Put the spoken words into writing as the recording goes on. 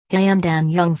I am Dan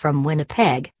Young from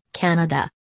Winnipeg, Canada.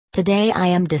 Today I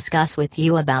am discuss with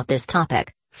you about this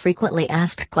topic, frequently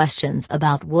asked questions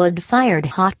about wood-fired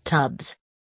hot tubs.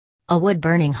 A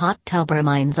wood-burning hot tub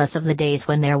reminds us of the days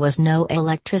when there was no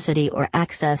electricity or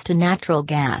access to natural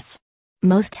gas.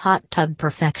 Most hot tub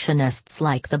perfectionists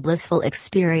like the blissful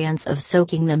experience of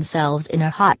soaking themselves in a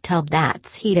hot tub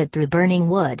that's heated through burning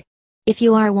wood. If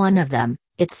you are one of them,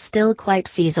 it's still quite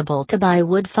feasible to buy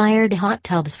wood-fired hot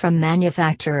tubs from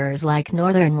manufacturers like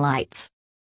Northern Lights.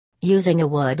 Using a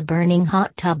wood-burning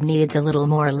hot tub needs a little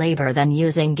more labor than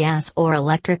using gas or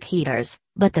electric heaters,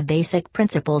 but the basic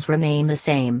principles remain the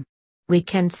same. We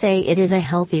can say it is a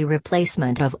healthy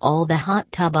replacement of all the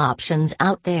hot tub options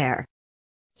out there.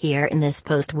 Here in this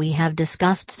post we have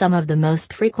discussed some of the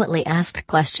most frequently asked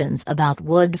questions about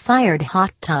wood-fired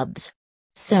hot tubs.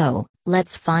 So,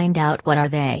 let's find out what are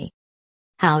they.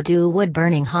 How do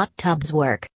wood-burning hot tubs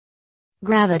work?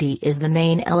 Gravity is the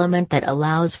main element that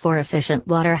allows for efficient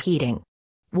water heating.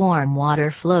 Warm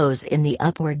water flows in the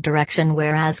upward direction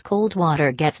whereas cold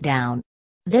water gets down.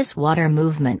 This water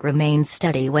movement remains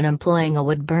steady when employing a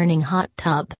wood-burning hot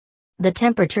tub. The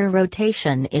temperature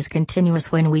rotation is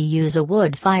continuous when we use a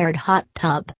wood-fired hot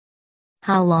tub.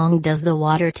 How long does the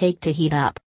water take to heat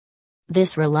up?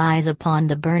 This relies upon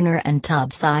the burner and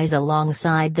tub size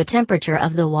alongside the temperature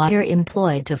of the water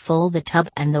employed to fill the tub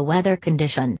and the weather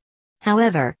condition.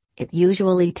 However, it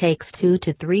usually takes 2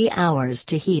 to 3 hours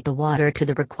to heat the water to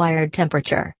the required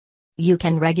temperature. You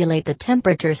can regulate the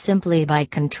temperature simply by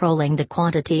controlling the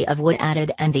quantity of wood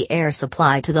added and the air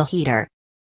supply to the heater.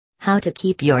 How to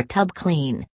keep your tub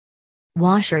clean.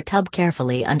 Wash your tub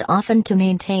carefully and often to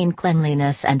maintain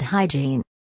cleanliness and hygiene.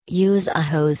 Use a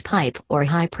hose pipe or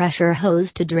high-pressure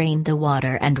hose to drain the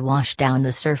water and wash down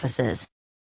the surfaces.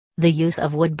 The use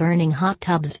of wood-burning hot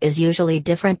tubs is usually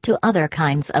different to other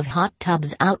kinds of hot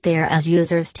tubs out there as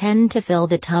users tend to fill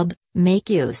the tub, make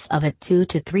use of it 2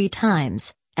 to 3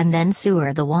 times, and then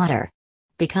sewer the water.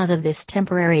 Because of this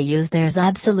temporary use there's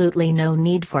absolutely no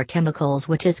need for chemicals,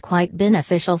 which is quite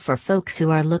beneficial for folks who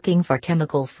are looking for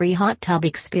chemical-free hot tub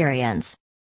experience.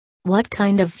 What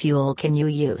kind of fuel can you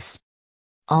use?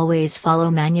 Always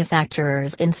follow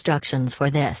manufacturer's instructions for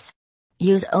this.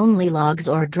 Use only logs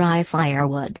or dry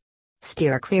firewood.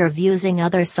 Steer clear of using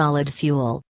other solid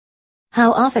fuel.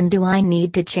 How often do I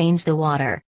need to change the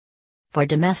water? For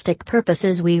domestic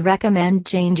purposes we recommend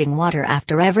changing water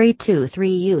after every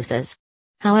 2-3 uses.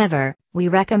 However, we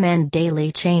recommend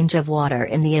daily change of water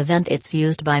in the event it's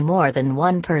used by more than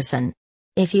one person.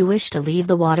 If you wish to leave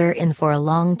the water in for a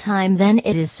long time then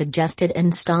it is suggested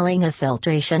installing a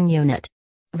filtration unit.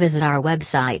 Visit our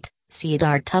website,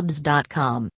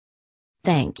 cedartubs.com.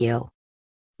 Thank you.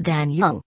 Dan Young.